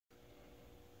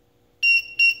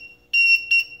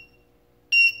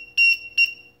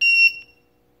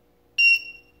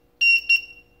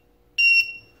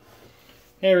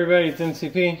Hey everybody, it's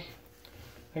NCP.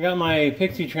 I got my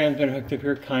Pixie transmitter hooked up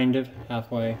here, kind of,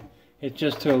 halfway. It's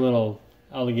just to a little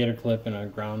alligator clip and a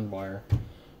ground wire.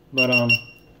 But,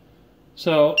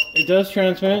 so, it does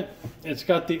transmit. It's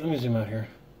got the, let me zoom out here.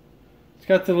 It's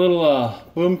got the little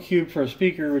boom cube for a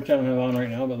speaker, which I don't have on right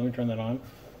now, but let me turn that on.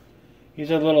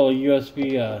 These are little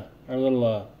USB, or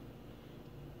little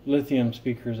lithium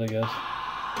speakers, I guess.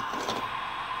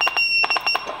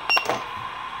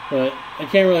 But I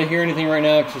can't really hear anything right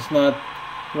now because it's not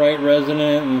right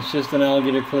resonant and it's just an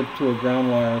alligator clip to a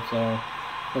ground wire, so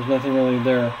there's nothing really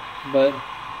there. But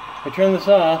I turn this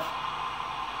off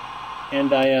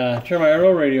and I turn my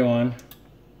real radio on.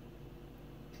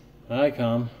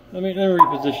 ICOM. Let me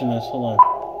reposition this, hold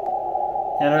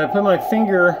on. And if I put my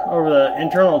finger over the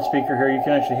internal speaker here, you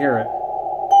can actually hear it.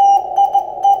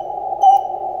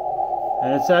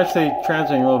 And it's actually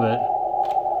transmitting a little bit.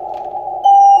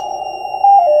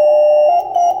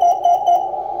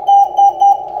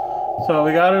 So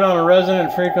we got it on a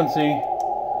resonant frequency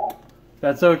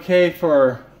that's okay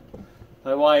for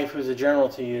my wife, who's a general,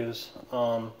 to use.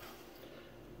 I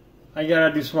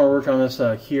gotta do some more work on this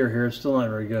keyer here. It's still not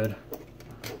very good.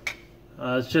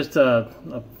 It's just a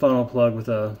funnel plug with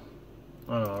a,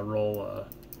 I don't know, a roll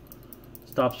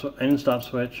end stop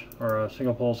switch, or a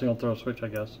single pole, single throw switch, I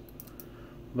guess.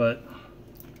 But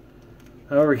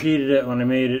I overheated it when I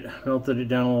made it, melted it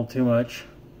down a little too much.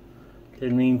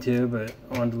 Didn't mean to, but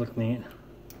I wanted to look neat.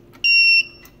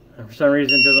 And for some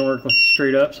reason it doesn't work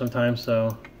straight up sometimes,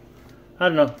 so I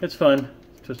don't know, it's fun.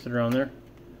 Twist it around there.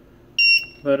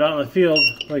 But out in the field,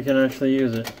 we can actually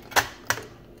use it.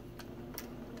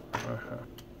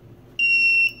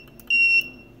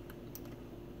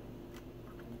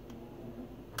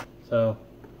 So,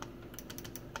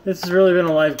 this has really been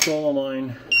a life goal of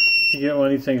mine to get one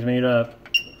of these things made up.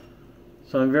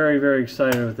 So I'm very, very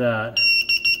excited with that.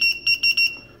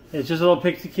 It's just a little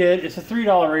Pixie kit. It's a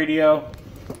 $3 radio.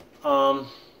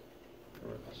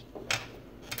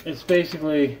 It's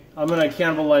basically, I'm going to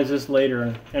cannibalize this later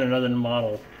in another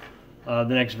model. The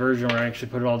next version where I actually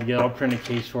put it all together. I'll print a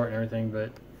case for it and everything,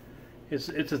 but it's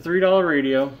a $3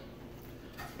 radio.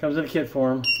 Comes in a kit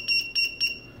form.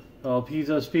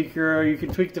 Piezo speaker. You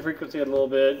can tweak the frequency a little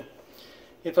bit.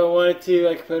 If I wanted to,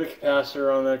 I could put a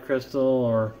capacitor on that crystal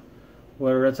or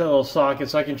whatever. It's a little socket,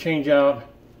 so I can change out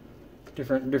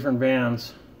different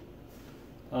bands.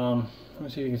 Let me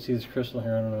see if you can see this crystal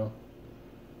here. I don't know.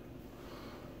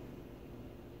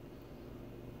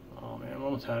 Oh man, I'm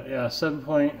almost had it. Yeah,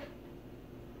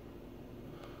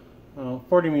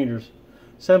 40 meters,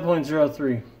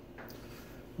 7.03.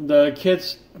 The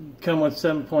kits come with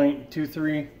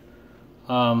 7.23.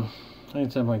 I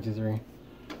think 7.23,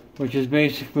 which is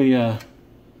basically a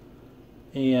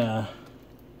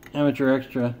amateur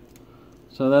extra.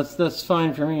 So that's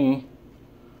fine for me,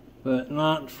 but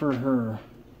not for her.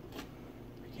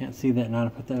 I can't see that now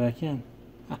to put that back in.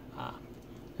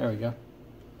 There we go.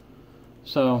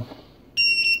 So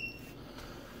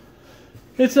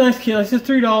it's a nice kit. It's just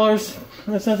 $3.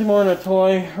 It's nothing more than a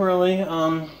toy, really.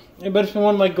 But it's been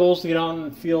one of my goals to get out in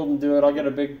the field and do it. I'll get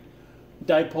a big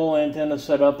dipole antenna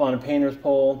set up on a painter's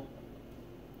pole.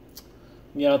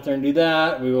 Get out there and do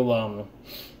that. We will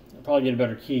probably get a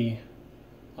better key.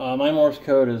 My Morse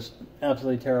code is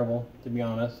absolutely terrible, to be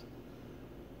honest.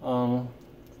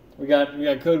 We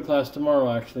got code class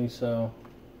tomorrow, actually, so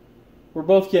we're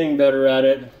both getting better at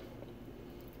it.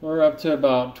 We're up to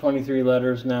about 23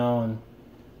 letters now, and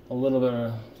a little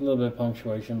bit of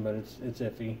punctuation, but it's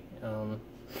iffy.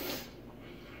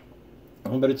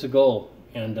 But it's a goal,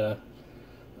 and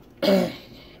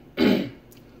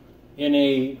in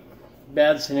a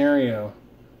bad scenario,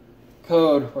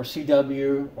 code or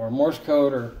CW or Morse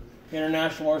code or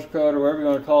international Morse code or whatever you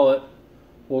want to call it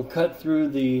will cut through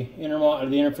the intermod, or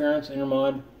the interference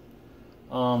intermod.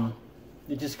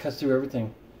 It just cuts through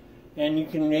everything, and you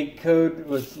can make code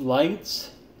with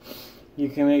lights. You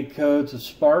can make codes with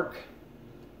spark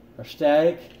or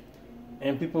static,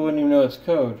 and people wouldn't even know it's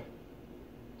code.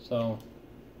 So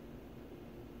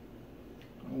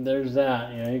there's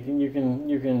that. You know,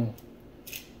 you can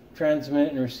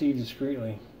transmit and receive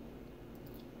discreetly.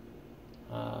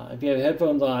 If you have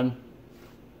headphones on,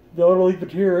 no one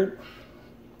could hear it.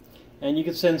 And you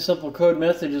can send simple code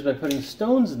messages by putting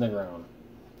stones in the ground.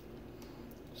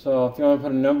 So if you want to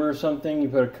put a number or something, you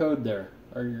put a code there,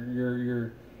 or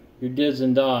your dids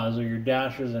and das, or your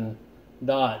dashes and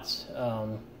dots.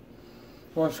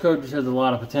 Morse code just has a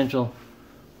lot of potential.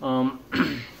 Kind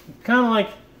of like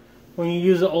when you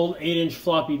use an old 8-inch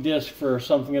floppy disk for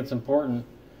something that's important.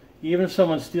 Even if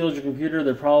someone steals your computer,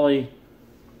 they're probably,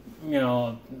 you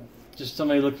know, just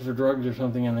somebody looking for drugs or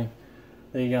something, and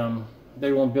they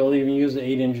they won't be able to even use the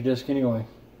 8-inch disc anyway.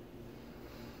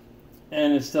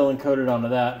 And it's still encoded onto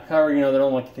that. However, you know, they're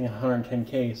only like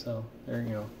 110K, so there,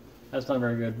 you know, that's not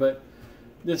very good. But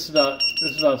this is about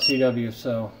CW,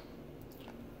 so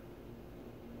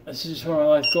this is just one of my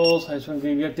life goals. I just want to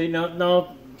give you an update.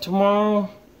 Now tomorrow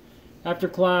after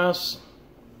class,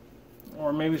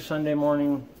 or maybe Sunday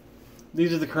morning.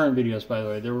 These are the current videos, by the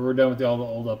way. We're done with all the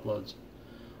old uploads.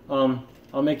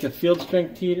 I'll make a field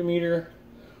strength meter.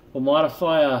 We'll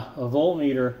modify a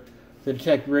voltmeter to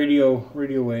detect radio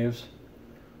waves.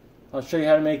 I'll show you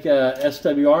how to make a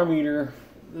SWR meter.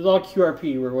 It's all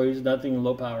QRP, where waves nothing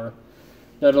low power.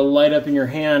 That'll light up in your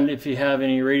hand if you have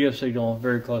any radio signal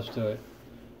very close to it.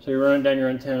 So you run it down your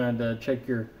antenna to check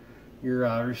your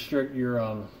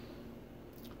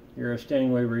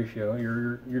standing wave ratio,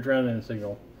 your transmitted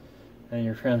signal, and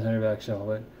your transmitted back signal.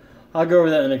 But I'll go over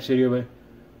that in the next video. But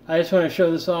I just want to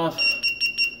show this off.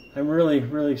 I'm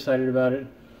really excited about it.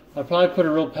 I'll probably put a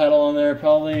real paddle on there.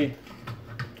 Probably,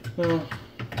 well,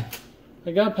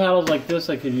 I got paddles like this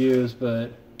I could use,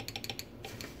 but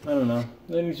I don't know.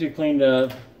 They need to be cleaned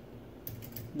up.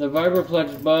 The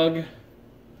Vibraplex bug.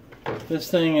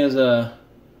 This thing is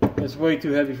it's way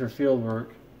too heavy for field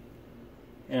work,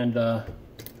 and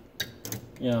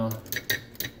you know,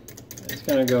 it's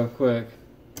gonna go quick.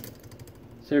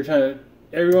 So you're trying to,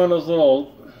 every one of those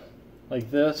little, like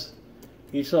this,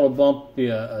 each little bump will be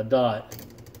a dot.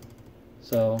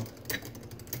 So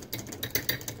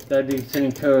that'd be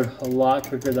sending code a lot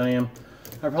quicker than I am.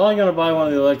 I'm probably gonna buy one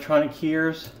of the electronic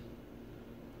keyers,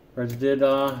 or it's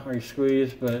DIDA, or you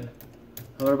squeeze, but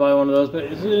I'm gonna buy one of those. But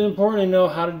it's important to know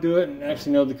how to do it and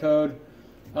actually know the code.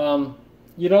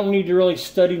 You don't need to really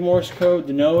study Morse code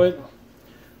to know it.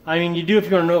 I mean, you do if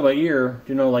you want to know it by ear.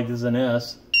 You know, like this is an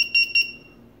S,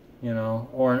 you know,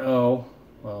 or an O.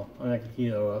 Well, I'm not gonna key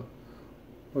the O up,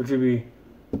 which would be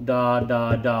da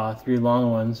da da, 3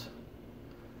 long ones,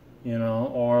 you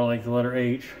know, or like the letter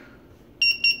H.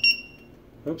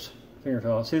 Oops, finger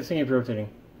fell out. See, this thing keeps rotating.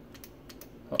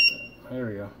 Oh, there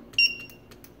we go.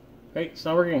 Hey, it's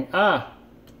not working. Ah,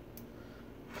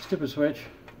 stupid switch.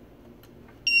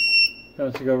 It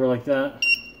wants to go over like that.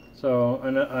 So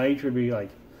an H would be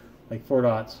like 4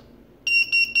 dots,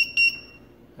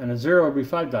 and a 0 would be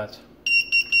 5 dots.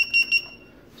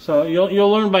 So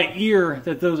you'll learn by ear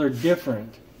that those are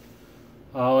different.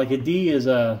 Like a D is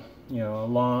a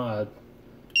long,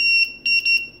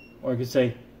 or you could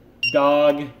say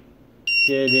dog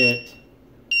did it,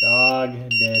 dog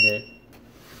did it.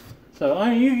 So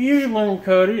I mean, you learn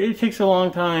code. It takes a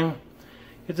long time.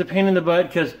 It's a pain in the butt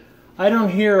because I don't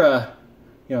hear a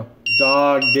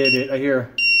dog did it. I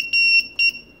hear,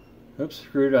 oops,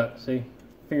 screwed up. See,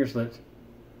 finger slipped.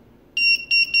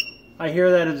 I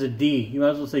hear that as a D. You might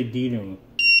as well say D to me.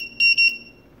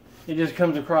 It just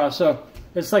comes across. So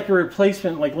it's like a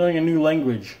replacement, like learning a new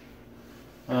language,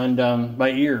 and by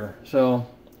ear. So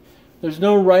there's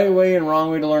no right way and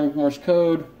wrong way to learn Morse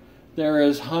code. There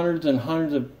is hundreds and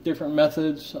hundreds of different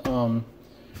methods.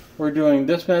 We're doing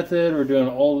this method. We're doing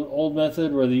an old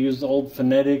method where they use the old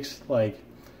phonetics like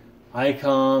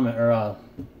ICOM or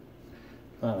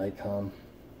not ICOM.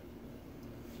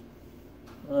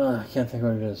 I can't think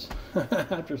what it is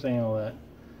after saying all that.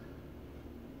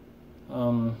 I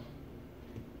don't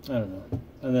know.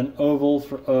 And then oval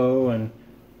for O and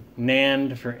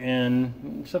NAND for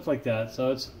N, stuff like that.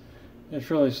 So it's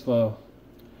really slow.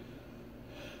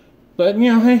 But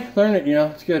hey, learn it.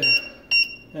 It's good.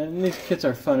 And these kits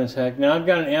are fun as heck. Now I've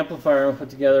got an amplifier I'll put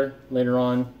together later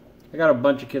on. I got a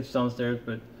bunch of kits downstairs,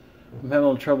 but I'm having a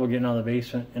little trouble getting out of the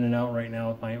basement in and out right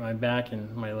now with my back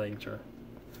and my legs.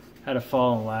 Had to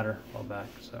fall on a ladder a while back,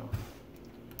 so.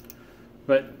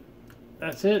 But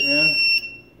that's it, man.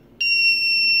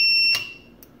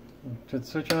 Turn the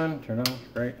switch on, turn it off,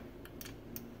 great.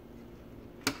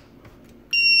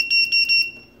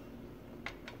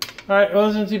 Alright,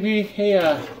 well, this is MCP.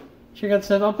 Hey, check out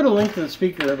stuff. I'll put a link to the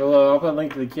speaker below. I'll put a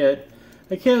link to the kit.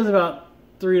 The kit was about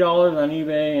 $3 on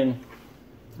eBay, and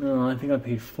I think I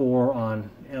paid $4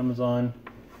 on Amazon.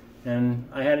 And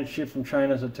I had it shipped from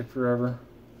China, so it took forever.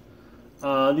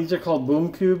 These are called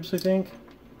boom cubes, I think.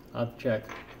 I'll have to check.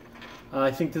 I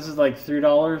think this is like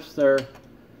 $3.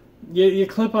 You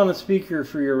clip on the speaker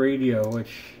for your radio,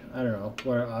 which I don't know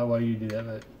why you do that,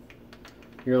 but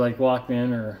you're like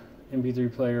Walkman or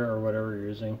MP3 player or whatever you're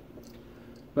using.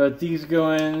 But these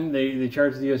go in. They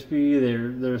charge the USB.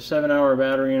 They're a 7-hour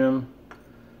battery in them,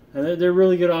 and they're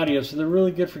really good audio. So they're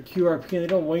really good for QRP, and they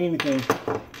don't weigh anything.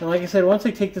 And like I said, once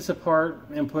I take this apart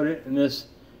and put it in this.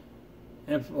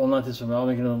 Well, not this one, but I'll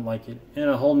make it like it in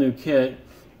a whole new kit.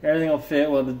 Everything will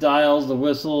fit. Well, the dials, the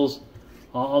whistles,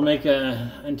 I'll make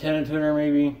a antenna tuner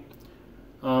maybe.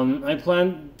 I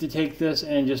plan to take this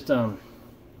and just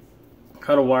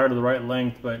cut a wire to the right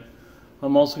length, but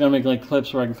I'm also going to make like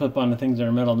clips where I can clip onto things that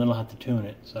are metal and then I'll have to tune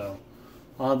it. So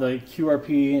I'll have the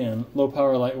QRP and low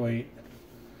power, lightweight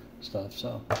stuff.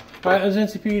 So, alright, I was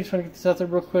NCP, just want to get this out there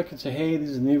real quick and say, hey,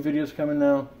 these are the new videos coming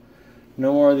now.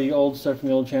 No more of the old stuff from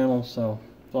the old channels, so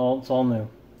it's all new.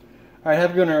 Alright,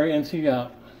 have a good one, and see you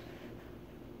out.